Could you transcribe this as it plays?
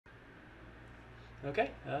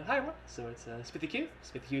Okay, hi everyone. So it's SmithyQ,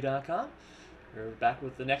 SmithyQ.com. We're back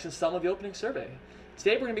with the next installment of the opening survey.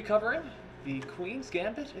 Today we're going to be covering the Queen's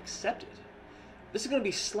Gambit Accepted. This is going to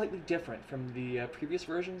be slightly different from the previous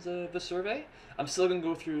versions of the survey. I'm still going to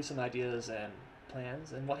go through some ideas and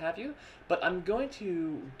plans and what have you, but I'm going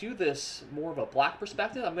to do this more of a black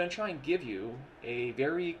perspective. I'm going to try and give you a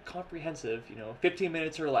very comprehensive, 15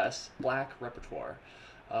 minutes or less black repertoire.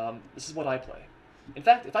 This is what I play. In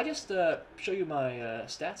fact, if I just show you my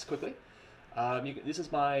stats quickly, this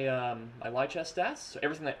is my my live chess stats. So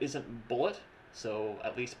everything that isn't bullet, so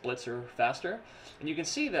at least blitz or faster, and you can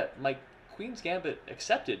see that my Queen's Gambit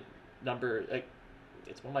Accepted number,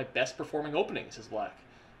 it's one of my best performing openings is black.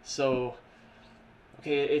 So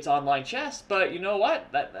okay, it's online chess, but you know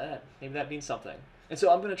what? That maybe that means something. And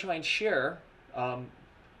so I'm going to try and share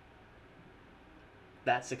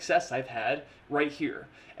that success I've had right here.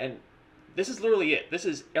 And this is literally it. This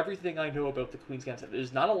is everything I know about the Queen's Gambit.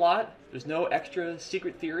 There's not a lot. There's no extra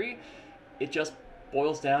secret theory. It just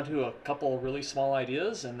boils down to a couple of really small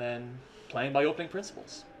ideas and then playing by opening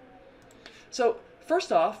principles. So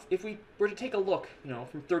first off, if we were to take a look,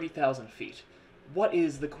 from 30,000 feet, what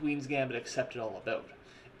is the Queen's Gambit Accepted all about?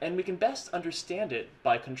 And we can best understand it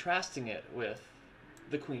by contrasting it with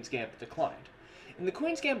the Queen's Gambit Declined. In the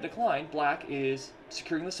Queen's Gambit Declined, black is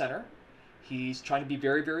securing the center. He's trying to be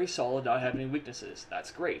very, very solid, not having any weaknesses.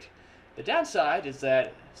 That's great. The downside is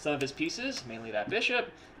that some of his pieces, mainly that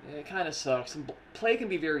bishop, it kind of sucks. And play can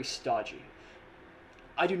be very stodgy.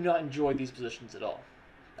 I do not enjoy these positions at all.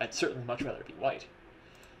 I'd certainly much rather be white.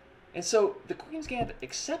 And so the Queen's Gambit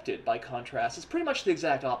Accepted, by contrast, is pretty much the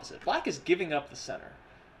exact opposite. Black is giving up the center.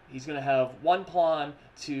 He's going to have one pawn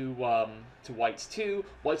to white's two.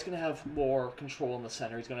 White's going to have more control in the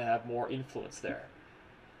center. He's going to have more influence there.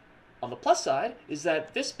 On the plus side is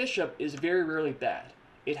that this bishop is very rarely bad.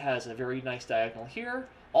 It has a very nice diagonal here.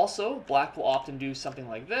 Also, black will often do something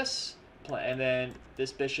like this, and then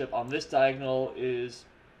this bishop on this diagonal is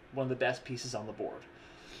one of the best pieces on the board.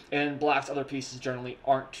 And black's other pieces generally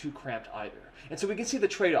aren't too cramped either. And so we can see the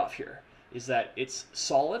trade-off here is that it's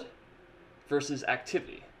solid versus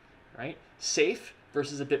activity, right? Safe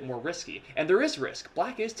versus a bit more risky. And there is risk.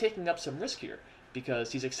 Black is taking up some risk here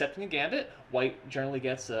because he's accepting a gambit. White generally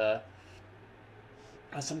gets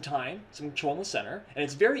some time, some control in the center, and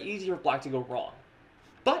it's very easy for black to go wrong.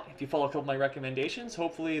 But if you follow a couple of my recommendations,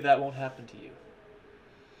 hopefully that won't happen to you.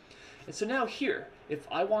 And so now here, if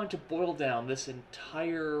I wanted to boil down this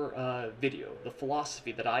entire video, the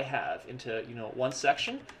philosophy that I have into one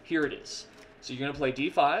section, here it is. So you're going to play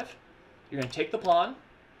d5, you're going to take the pawn.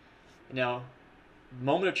 Now,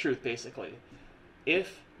 moment of truth basically.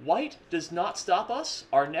 If white does not stop us,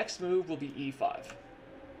 our next move will be e5.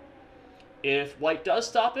 If white does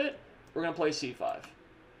stop it, we're going to play c5.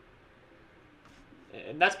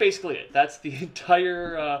 And that's basically it. That's the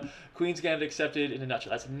entire Queen's Gambit Accepted in a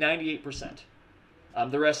nutshell. That's 98%.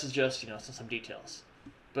 The rest is just, some details.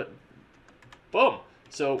 But, boom.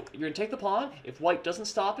 So you're going to take the pawn. If white doesn't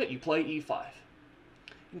stop it, you play e5.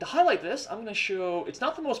 And to highlight this, I'm going to show, it's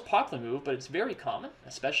not the most popular move, but it's very common,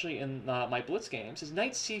 especially in my blitz games, is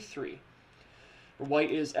knight c3. Where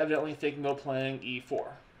white is evidently thinking about playing e4.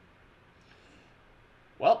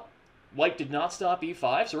 Well, white did not stop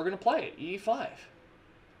e5, so we're going to play it, e5.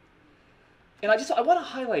 And I want to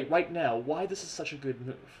highlight right now why this is such a good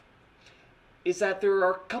move. Is that there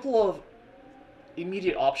are a couple of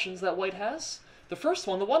immediate options that white has. The first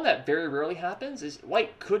one, the one that very rarely happens, is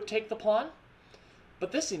white could take the pawn,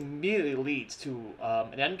 but this immediately leads to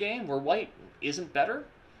an endgame where white isn't better.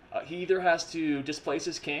 He either has to displace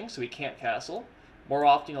his king, so he can't castle. More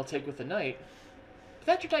often he'll take with the knight.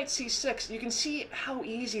 But after knight c6, you can see how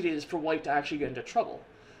easy it is for white to actually get into trouble.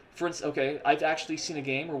 For instance, okay, I've actually seen a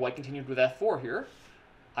game where white continued with f4 here.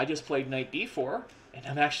 I just played knight b4, and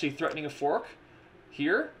I'm actually threatening a fork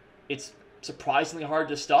here. It's surprisingly hard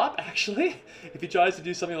to stop, actually. If he tries to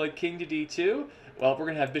do something like king to d2, well, we're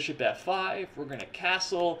going to have bishop f5, we're going to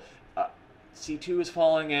castle, c2 is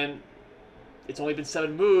falling, and it's only been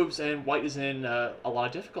 7 moves, and white is in a lot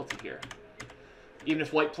of difficulty here. Even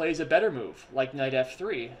if white plays a better move, like knight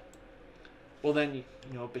f3, well then,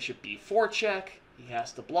 bishop b4 check, he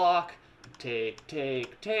has to block, take,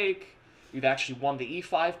 take, take. You've actually won the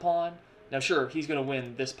e5 pawn. Now sure, he's going to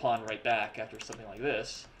win this pawn right back after something like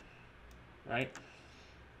this, right?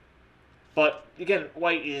 But again,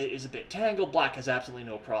 white is a bit tangled, black has absolutely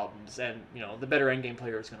no problems, and the better endgame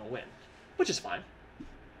player is going to win, which is fine,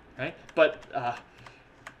 right? But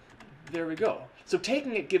there we go. So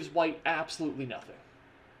taking it gives white absolutely nothing.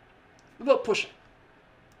 What about pushing?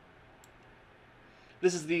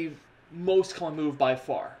 This is the most common move by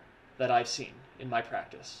far that I've seen in my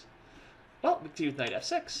practice? Well, we continue with knight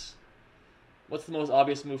f6. What's the most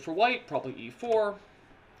obvious move for white? Probably e4.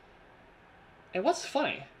 And what's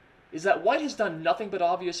funny is that white has done nothing but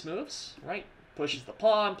obvious moves, right? Pushes the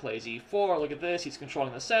pawn, plays e4, look at this, he's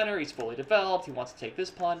controlling the center, he's fully developed, he wants to take this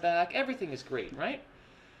pawn back, everything is great, right?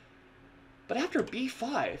 But after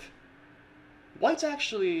b5, white's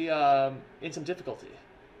actually in some difficulty.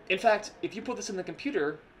 In fact, if you put this in the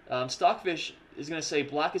computer, Stockfish is going to say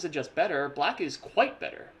black isn't just better, black is quite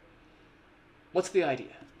better. What's the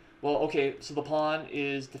idea? Well, okay, so the pawn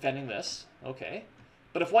is defending this, okay.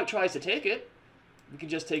 But if white tries to take it, we can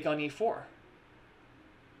just take on e4.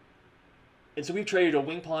 And so we've traded a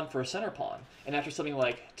wing pawn for a center pawn. And after something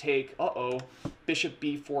like take, bishop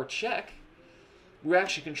b4 check, we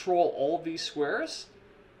actually control all of these squares.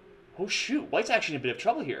 Oh shoot, white's actually in a bit of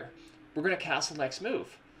trouble here. We're going to castle next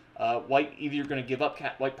move. White either going to give up,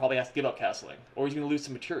 white probably has to give up castling, or he's going to lose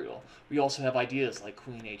some material. We also have ideas like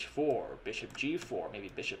queen h4, bishop g4,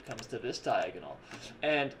 maybe bishop comes to this diagonal.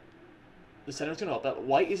 And the center's going to help, but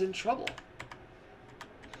white is in trouble.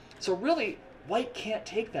 So really, white can't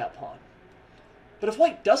take that pawn. But if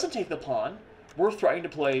white doesn't take the pawn, we're threatening to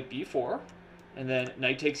play b4, and then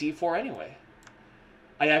knight takes e4 anyway.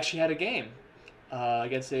 I actually had a game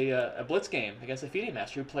against a blitz game against a FIDE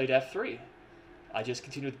master who played f3. I just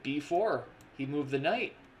continued with b4. He moved the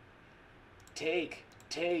knight. Take,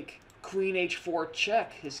 queen h4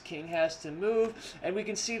 check. His king has to move, and we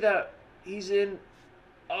can see that he's in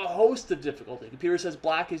a host of difficulty. The computer says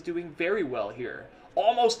black is doing very well here.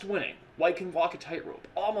 Almost winning. White can walk a tightrope.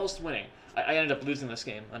 Almost winning. I ended up losing this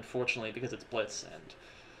game, unfortunately, because it's blitz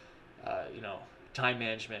and, time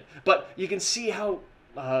management. But you can see how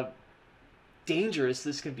dangerous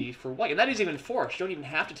this can be for white. And that is even forced. You don't even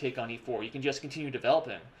have to take on e4. You can just continue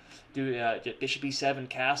developing. Do bishop e7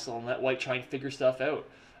 castle and let white try and figure stuff out.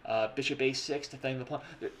 Bishop a6 defending the pawn.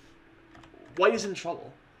 White is in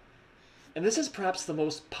trouble. And this is perhaps the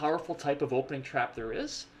most powerful type of opening trap there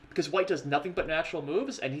is, because white does nothing but natural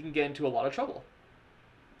moves, and he can get into a lot of trouble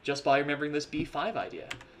just by remembering this b5 idea.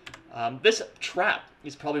 This trap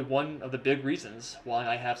is probably one of the big reasons why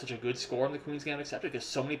I have such a good score in the Queen's Gambit Accepted, because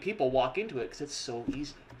so many people walk into it because it's so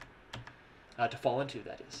easy to fall into,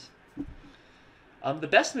 that is. The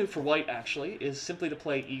best move for white, actually, is simply to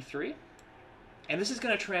play e3. And this is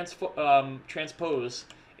going to transpose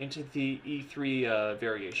into the e3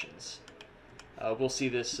 variations. We'll see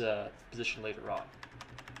this position later on.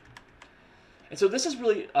 And so this is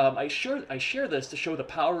really, I share this to show the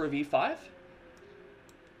power of e5,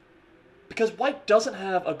 because white doesn't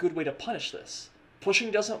have a good way to punish this.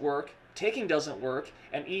 Pushing doesn't work, taking doesn't work,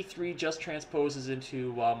 and e3 just transposes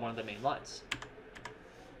into one of the main lines.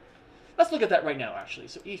 Let's look at that right now, actually.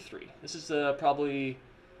 So e3. This is probably,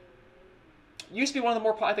 used to be one of the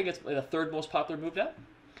more, I think it's the third most popular move now.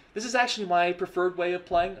 This is actually my preferred way of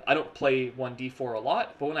playing. I don't play 1d4 a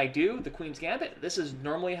lot, but when I do, the Queen's Gambit, this is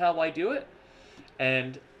normally how I do it.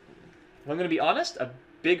 And if I'm going to be honest, a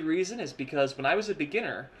big reason is because when I was a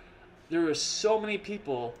beginner, there were so many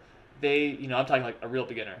people, I'm talking like a real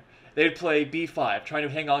beginner, they'd play b5, trying to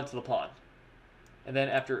hang on to the pawn. And then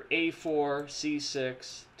after a4,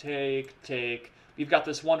 c6, take, you've got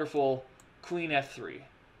this wonderful queen f3.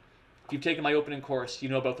 If you've taken my opening course, you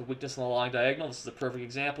know about the weakness in the long diagonal. This is a perfect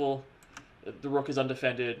example. The rook is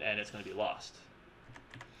undefended, and it's going to be lost.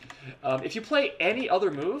 If you play any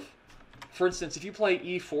other move, for instance, if you play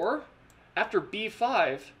e4, after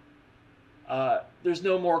b5, there's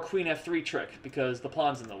no more queen f3 trick because the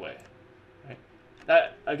pawn's in the way. Right?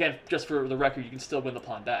 That, again, just for the record, you can still win the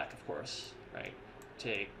pawn back, of course. Right?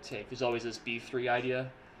 Take. There's always this b3 idea.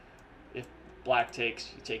 If black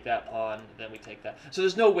takes, you take that pawn, then we take that. So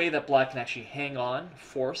there's no way that black can actually hang on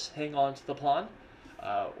to the pawn.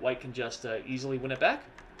 White can just easily win it back.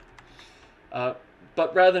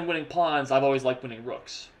 But rather than winning pawns, I've always liked winning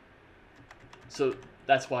rooks. So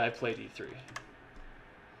that's why I played e3.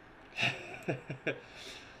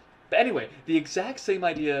 But anyway, the exact same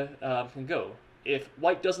idea can go. If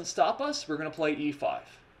white doesn't stop us, we're going to play e5.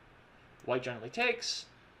 White generally takes,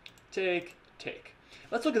 take.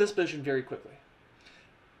 Let's look at this position very quickly.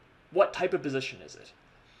 What type of position is it?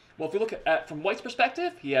 Well, if we look at from white's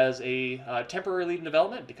perspective, he has a temporary lead in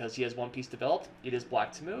development because he has one piece developed. It is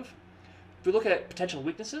black to move. If we look at potential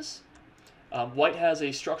weaknesses, white has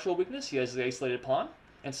a structural weakness. He has the isolated pawn,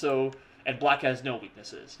 and black has no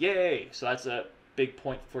weaknesses. Yay! So that's a big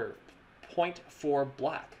point for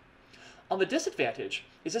black. On the disadvantage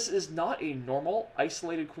is this is not a normal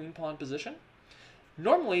isolated queen pawn position.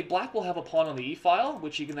 Normally, black will have a pawn on the e file,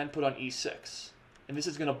 which he can then put on e6, and this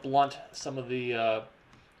is going to blunt some of the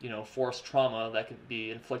forced trauma that can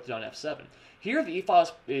be inflicted on f7. Here, the e-file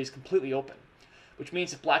is completely open, which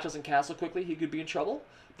means if black doesn't castle quickly, he could be in trouble.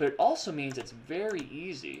 But it also means it's very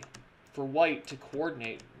easy for white to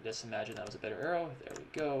coordinate. Just imagine that was a better arrow. There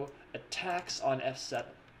we go. Attacks on f7.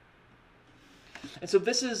 And so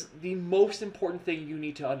this is the most important thing you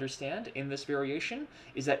need to understand in this variation,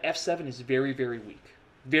 is that f7 is very, very weak.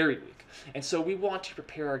 Very weak. And so we want to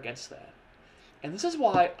prepare against that. And this is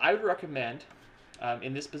why I would recommend,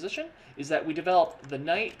 in this position, is that we develop the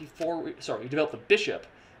knight before we develop the bishop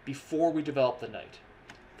before we develop the knight.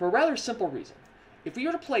 For a rather simple reason. If we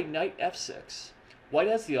were to play knight f6, white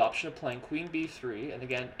has the option of playing queen b3, and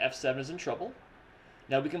again, f7 is in trouble.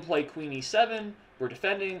 Now we can play queen e7, we're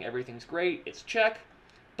defending, everything's great, it's check,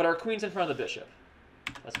 but our queen's in front of the bishop.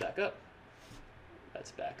 Let's back up.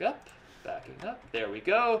 Let's back up, backing up, there we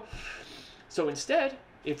go. So instead,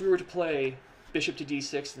 if we were to play bishop to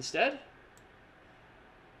d6 instead,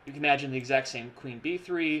 you can imagine the exact same queen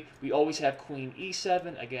b3, we always have queen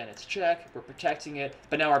e7, again it's check, we're protecting it,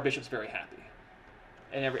 but now our bishop's very happy,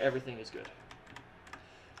 and everything is good.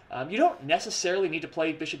 You don't necessarily need to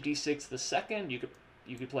play bishop d6 the second. You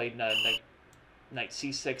could play knight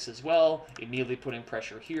c6 as well, immediately putting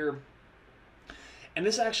pressure here. And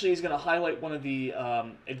this actually is going to highlight one of the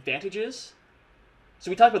advantages.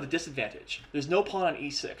 So we talked about the disadvantage. There's no pawn on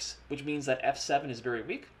e6, which means that f7 is very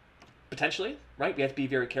weak, potentially, right? We have to be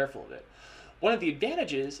very careful of it. One of the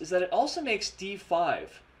advantages is that it also makes d5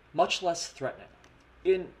 much less threatening.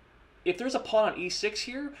 If there's a pawn on e6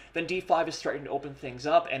 here, then d5 is starting to open things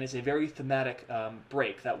up and is a very thematic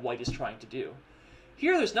break that white is trying to do.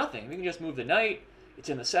 Here there's nothing. We can just move the knight. It's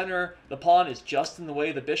in the center. The pawn is just in the way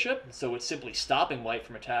of the bishop, so it's simply stopping white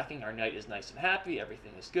from attacking. Our knight is nice and happy.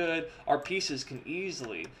 Everything is good. Our pieces can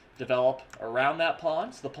easily develop around that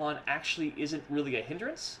pawn, so the pawn actually isn't really a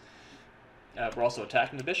hindrance. We're also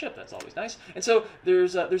attacking the bishop. That's always nice. And so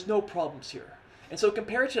there's no problems here. And so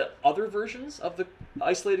compared to other versions of the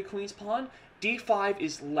isolated queen's pawn, d5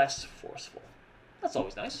 is less forceful. That's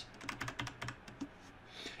always nice.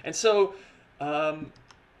 And so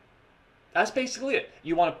that's basically it.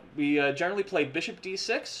 We generally play bishop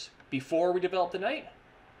d6 before we develop the knight.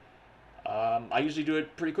 I usually do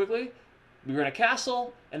it pretty quickly. We're going to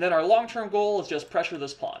castle, and then our long-term goal is just pressure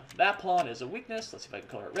this pawn. That pawn is a weakness. Let's see if I can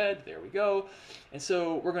color it red. There we go. And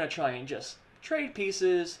so we're going to try and just trade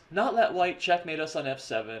pieces, not let white checkmate us on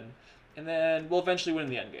f7, and then we'll eventually win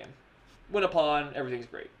the endgame. Win a pawn, everything's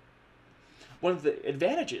great. One of the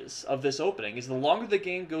advantages of this opening is the longer the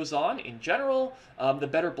game goes on, in general, the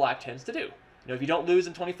better black tends to do. If you don't lose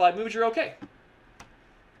in 25 moves, you're okay.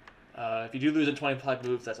 If you do lose in 25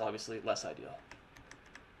 moves, that's obviously less ideal.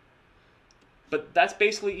 But that's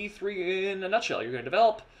basically e3 in a nutshell. You're going to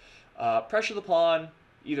develop, pressure the pawn,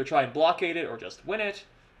 either try and blockade it or just win it.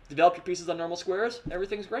 Develop your pieces on normal squares,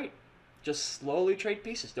 everything's great. Just slowly trade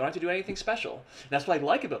pieces. Don't have to do anything special. And that's what I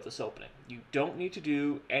like about this opening. You don't need to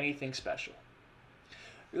do anything special.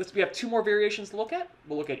 We have two more variations to look at.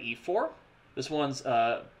 We'll look at e4. This one's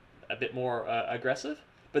a bit more aggressive,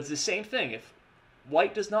 but it's the same thing. If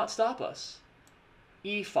white does not stop us,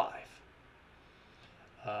 e5.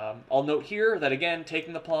 I'll note here that, again,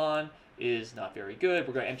 taking the pawn is not very good.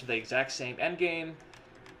 We're going to enter the exact same endgame.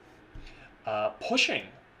 Pushing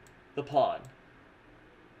the pawn,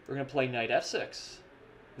 we're going to play knight f6.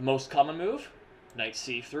 The most common move, knight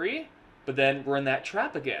c3, but then we're in that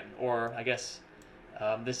trap again, or I guess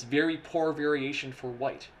this very poor variation for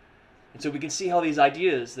white. And so we can see how these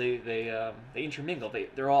ideas, they intermingle.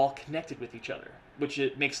 They're all connected with each other, which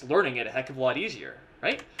it makes learning it a heck of a lot easier,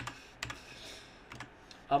 right?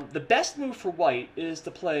 The best move for white is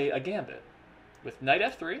to play a gambit with knight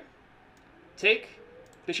f3, take,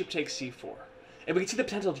 bishop takes c4. And we can see the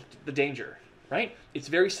potential, the danger, right? It's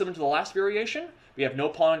very similar to the last variation. We have no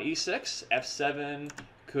pawn on e6. f7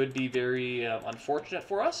 could be very unfortunate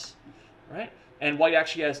for us, right? And white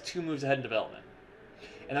actually has two moves ahead in development.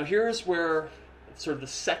 And now here's where sort of the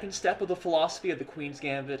second step of the philosophy of the Queen's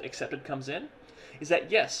Gambit accepted comes in, is that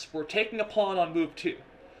yes, we're taking a pawn on move 2,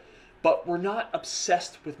 but we're not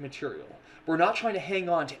obsessed with material. We're not trying to hang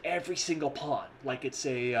on to every single pawn like it's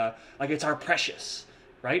our precious,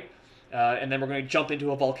 right? And then we're going to jump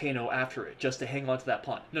into a volcano after it just to hang on to that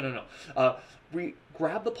pawn. No. We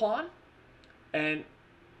grab the pawn, and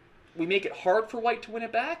we make it hard for white to win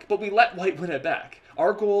it back, but we let white win it back.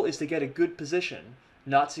 Our goal is to get a good position,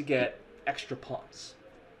 not to get extra pawns.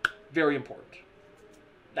 Very important.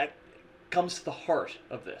 That comes to the heart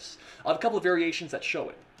of this. I'll have a couple of variations that show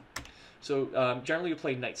it. So generally you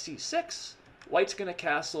play knight c6, white's going to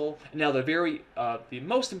castle, and now the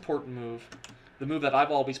most important move, the move that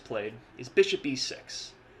I've always played, is bishop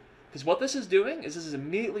e6. Because what this is doing is this is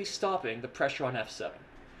immediately stopping the pressure on f7.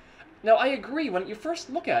 Now, I agree, when you first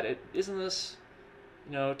look at it, isn't this,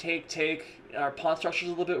 take, our pawn structure's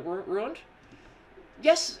a little bit ruined?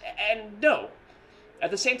 Yes and no.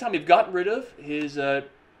 At the same time, we've gotten rid of his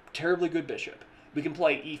terribly good bishop. We can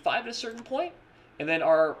play e5 at a certain point, and then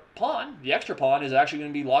our pawn, the extra pawn, is actually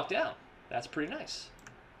going to be locked down. That's pretty nice.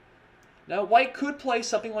 Now, white could play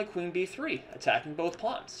something like queen b3, attacking both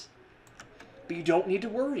pawns. But you don't need to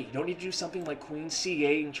worry. You don't need to do something like queen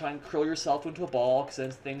c8 and try and curl yourself into a ball, because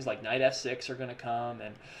then things like knight f6 are going to come.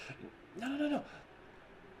 And no.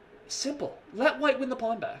 Simple. Let white win the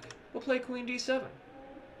pawn back. We'll play queen d7.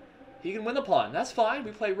 He can win the pawn. That's fine.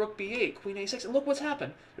 We play rook b8, queen a6, and look what's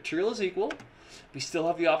happened. Material is equal. We still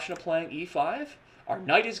have the option of playing e5. Our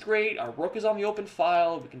knight is great. Our rook is on the open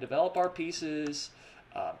file. We can develop our pieces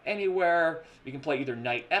anywhere. We can play either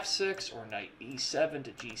knight f6 or knight e7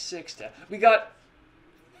 to g6.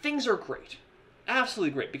 Things are great.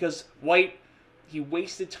 Absolutely great, because white, he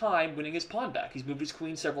wasted time winning his pawn back. He's moved his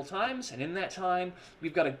queen several times, and in that time,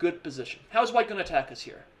 we've got a good position. How is white going to attack us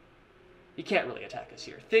here? He can't really attack us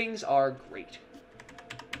here. Things are great.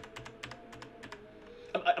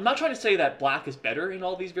 I'm not trying to say that black is better in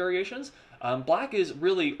all these variations. Black is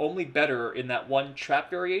really only better in that one trap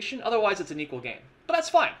variation. Otherwise, it's an equal game. But that's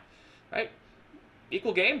fine, right?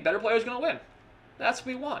 Equal game, better player's going to win. That's what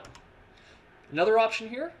we want. Another option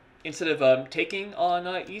here, instead of taking on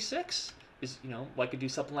e6, is, white could do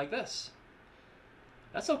something like this.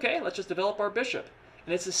 That's okay. Let's just develop our bishop.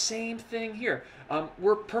 And it's the same thing here.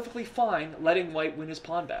 We're perfectly fine letting white win his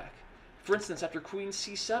pawn back. For instance, after queen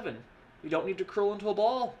c7, we don't need to curl into a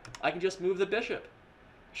ball. I can just move the bishop.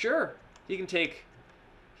 Sure,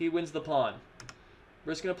 he wins the pawn.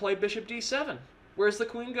 We're just going to play bishop d7. Where's the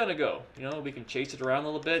queen going to go? We can chase it around a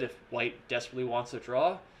little bit if white desperately wants to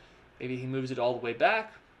draw. Maybe he moves it all the way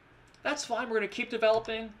back. That's fine. We're going to keep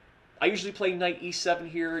developing. I usually play knight e7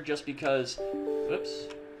 here just because, whoops,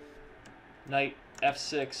 knight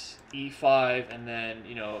f6, e5, and then,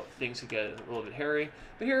 things could get a little bit hairy.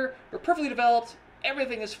 But here, we're perfectly developed.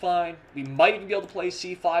 Everything is fine. We might even be able to play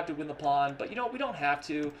c5 to win the pawn, but, we don't have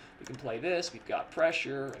to. We can play this. We've got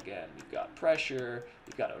pressure. Again, we've got pressure.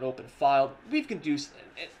 We've got an open file. We can do...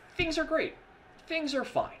 Things are great. Things are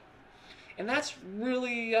fine. And that's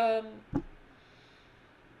really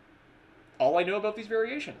all I know about these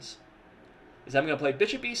variations. Is I'm going to play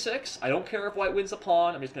bishop e6. I don't care if white wins the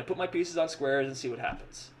pawn. I'm just going to put my pieces on squares and see what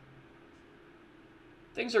happens.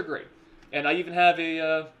 Things are great. And I even have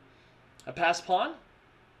a passed pawn.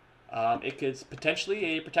 It could potentially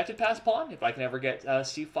a protected passed pawn if I can ever get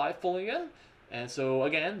c5 fully in. And so,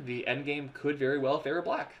 again, the endgame could very well favor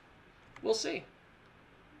black. We'll see.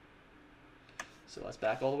 So let's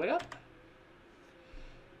back all the way up.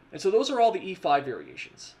 And so those are all the e5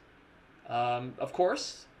 variations. Of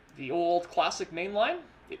course, the old classic main line,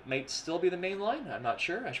 it might still be the main line, I'm not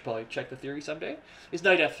sure, I should probably check the theory someday, is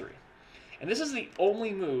knight f3. And this is the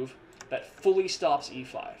only move that fully stops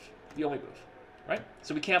e5. The only move, right?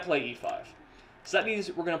 So we can't play e5. So that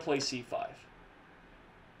means we're going to play c5.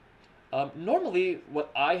 Normally,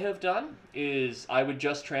 what I have done is I would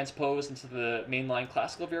just transpose into the mainline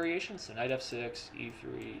classical variation, so knight f6,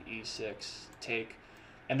 e3, e6, take,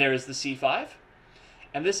 and there is the c5.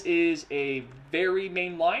 And this is a very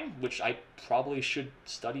main line, which I probably should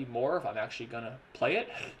study more if I'm actually going to play it.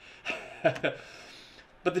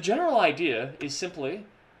 But the general idea is simply,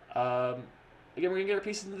 again, we're going to get our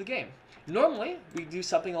pieces into the game. Normally, we do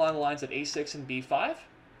something along the lines of a6 and b5.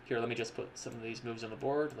 Here, let me just put some of these moves on the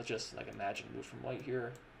board. Let's just imagine a move from white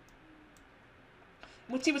here.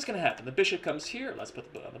 Let's see what's going to happen. The bishop comes here. Let's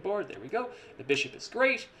put the book on the board. There we go. The bishop is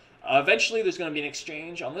great. Eventually, there's going to be an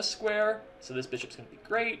exchange on this square, so this bishop's going to be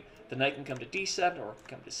great. The knight can come to d7 or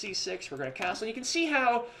come to c6. We're going to castle. You can see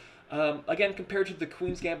how, again, compared to the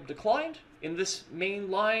queen's gambit declined, in this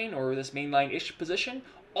main line or this main line-ish position,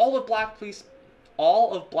 all of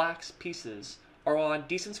black's pieces are on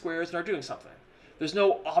decent squares and are doing something. There's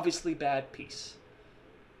no obviously bad piece.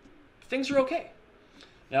 Things are okay.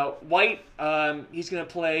 Now, white, he's going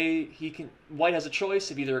to play, white has a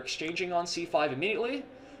choice of either exchanging on c5 immediately,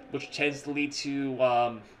 which tends to lead to,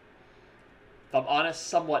 if I'm honest,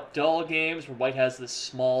 somewhat dull games where white has this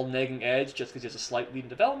small nagging edge just because he has a slight lead in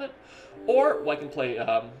development, or white can play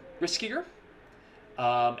riskier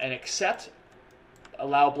and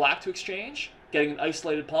allow black to exchange, getting an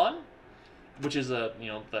isolated pawn, which is the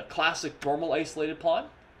classic normal isolated pawn.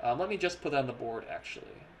 Let me just put that on the board, actually.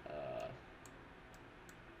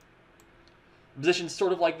 Position's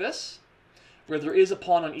sort of like this, where there is a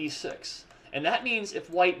pawn on e6. And that means if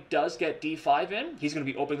white does get d5 in, he's going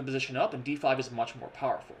to be opening the position up, and d5 is much more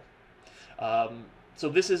powerful. So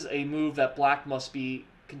this is a move that black must be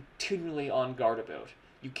continually on guard about.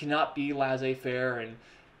 You cannot be laissez-faire and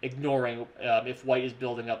ignoring if white is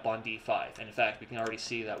building up on d5. And in fact, we can already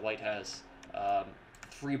see that white has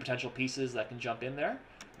 3 potential pieces that can jump in there.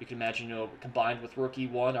 You can imagine, combined with rook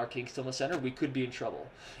e1, our king still in the center, we could be in trouble.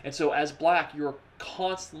 And so as black, you're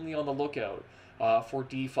constantly on the lookout for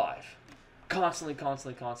d5. Constantly,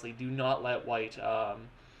 constantly, constantly. Do not let white,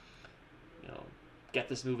 get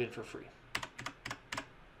this move in for free.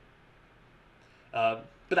 But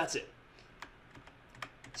that's it.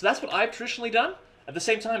 So that's what I've traditionally done. At the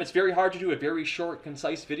same time, it's very hard to do a very short,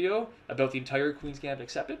 concise video about the entire Queen's Gambit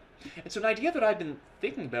accepted. And so an idea that I've been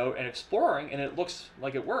thinking about and exploring, and it looks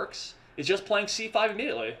like it works, is just playing c5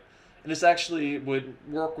 immediately. And this actually would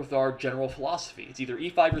work with our general philosophy. It's either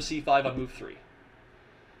e5 or c5 on move 3.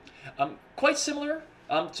 Quite similar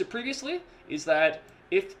to previously is that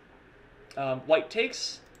if white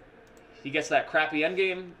takes, he gets that crappy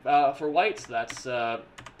endgame for white, so that's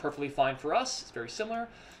perfectly fine for us. It's very similar.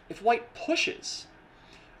 If white pushes,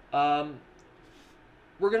 we're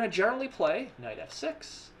going to generally play knight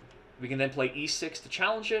f6. We can then play e6 to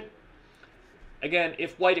challenge it. Again,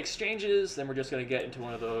 if white exchanges, then we're just going to get into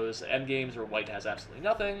one of those endgames where white has absolutely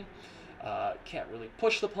nothing. Can't really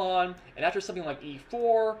push the pawn. And after something like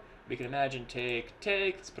e4, we can imagine take.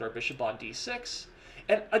 Let's put our bishop on d6.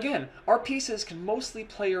 And again, our pieces can mostly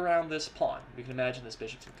play around this pawn. We can imagine this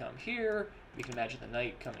bishop can come here. We can imagine the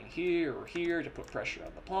knight coming here or here to put pressure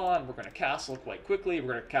on the pawn. We're going to castle quite quickly.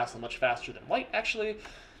 We're going to castle much faster than white, actually.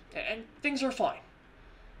 And things are fine.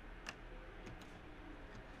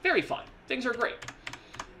 Very fine. Things are great.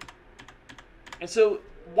 And so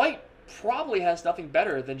white probably has nothing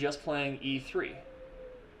better than just playing e3.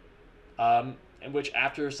 In which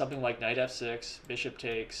after something like knight f6, bishop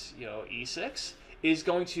takes, e6, is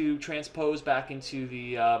going to transpose back into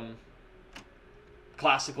the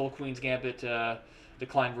classical Queen's Gambit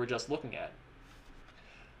decline we're just looking at.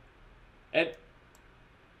 And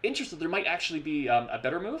interesting, there might actually be a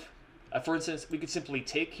better move. For instance, we could simply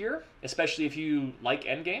take here, especially if you like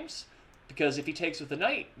endgames, because if he takes with the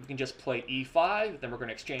knight, we can just play e5, then we're going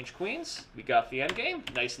to exchange queens. We got the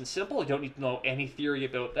endgame, nice and simple. You don't need to know any theory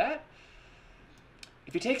about that.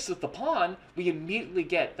 If he takes with the pawn, we immediately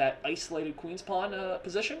get that isolated queen's pawn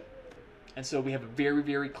position. And so we have a very,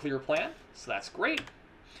 very clear plan. So that's great.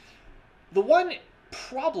 The one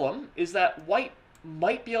problem is that white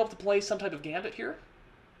might be able to play some type of gambit here.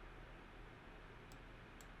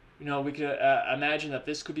 We could imagine that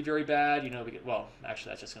this could be very bad. Well,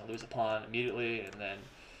 actually, that's just going to lose a pawn immediately. And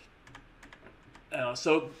then,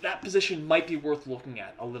 so that position might be worth looking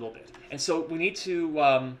at a little bit. And so we need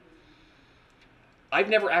to... I've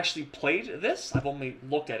never actually played this. I've only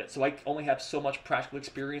looked at it, so I only have so much practical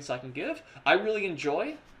experience I can give. I really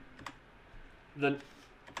enjoy the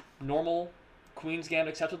normal Queen's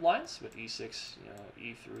Gambit accepted lines with e6,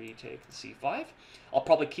 e3, take, and c5. I'll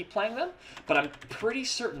probably keep playing them, but I'm pretty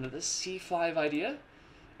certain that this c5 idea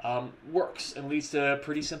works and leads to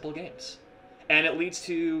pretty simple games. And it leads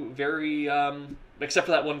to very, except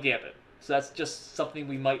for that one gambit. So that's just something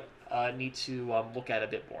we might need to look at a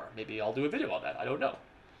bit more. Maybe I'll do a video on that. I don't know.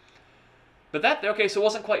 But okay, so it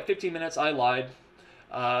wasn't quite 15 minutes. I lied.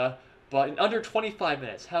 But in under 25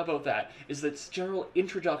 minutes, how about that, is this general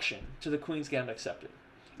introduction to the Queen's Gambit accepted.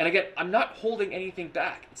 And again, I'm not holding anything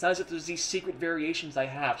back. It's not as if there's these secret variations I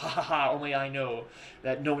have. Ha ha ha, only I know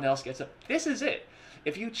that no one else gets it. This is it.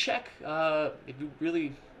 If you check, if you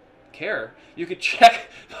really care, you could check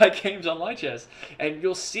my games on Light Chess, and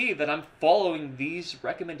you'll see that I'm following these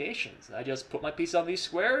recommendations. I just put my piece on these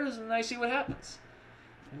squares, and I see what happens.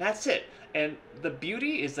 And that's it. And the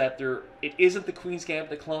beauty is that it isn't the Queen's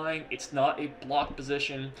Gambit decline. It's not a blocked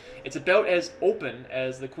position. It's about as open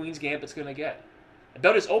as the Queen's Gambit's going to get.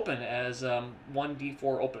 About as open as 1d4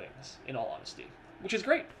 openings, in all honesty, which is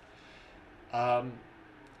great.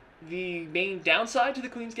 The main downside to the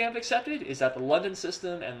Queen's Gambit accepted is that the London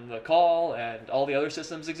system and the call and all the other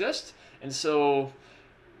systems exist, and so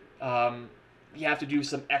you have to do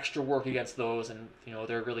some extra work against those, and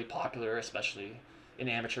they're really popular, especially in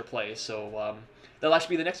amateur play. So that'll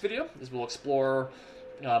actually be the next video, is we'll explore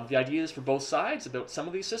the ideas for both sides about some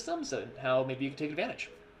of these systems and how maybe you can take advantage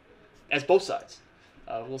as both sides.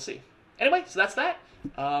 We'll see. Anyway, so that's that.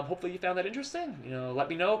 Hopefully you found that interesting. Let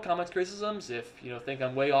me know, comments, criticisms, if you think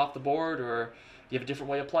I'm way off the board or you have a different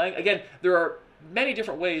way of playing. Again, there are many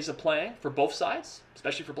different ways of playing for both sides,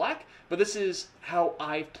 especially for black, but this is how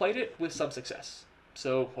I've played it with some success.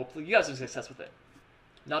 So hopefully you have some success with it.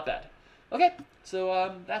 Not bad. Okay,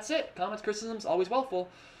 so that's it. Comments, criticisms, always welcome.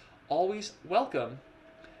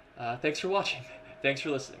 Thanks for watching. Thanks for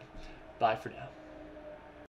listening. Bye for now.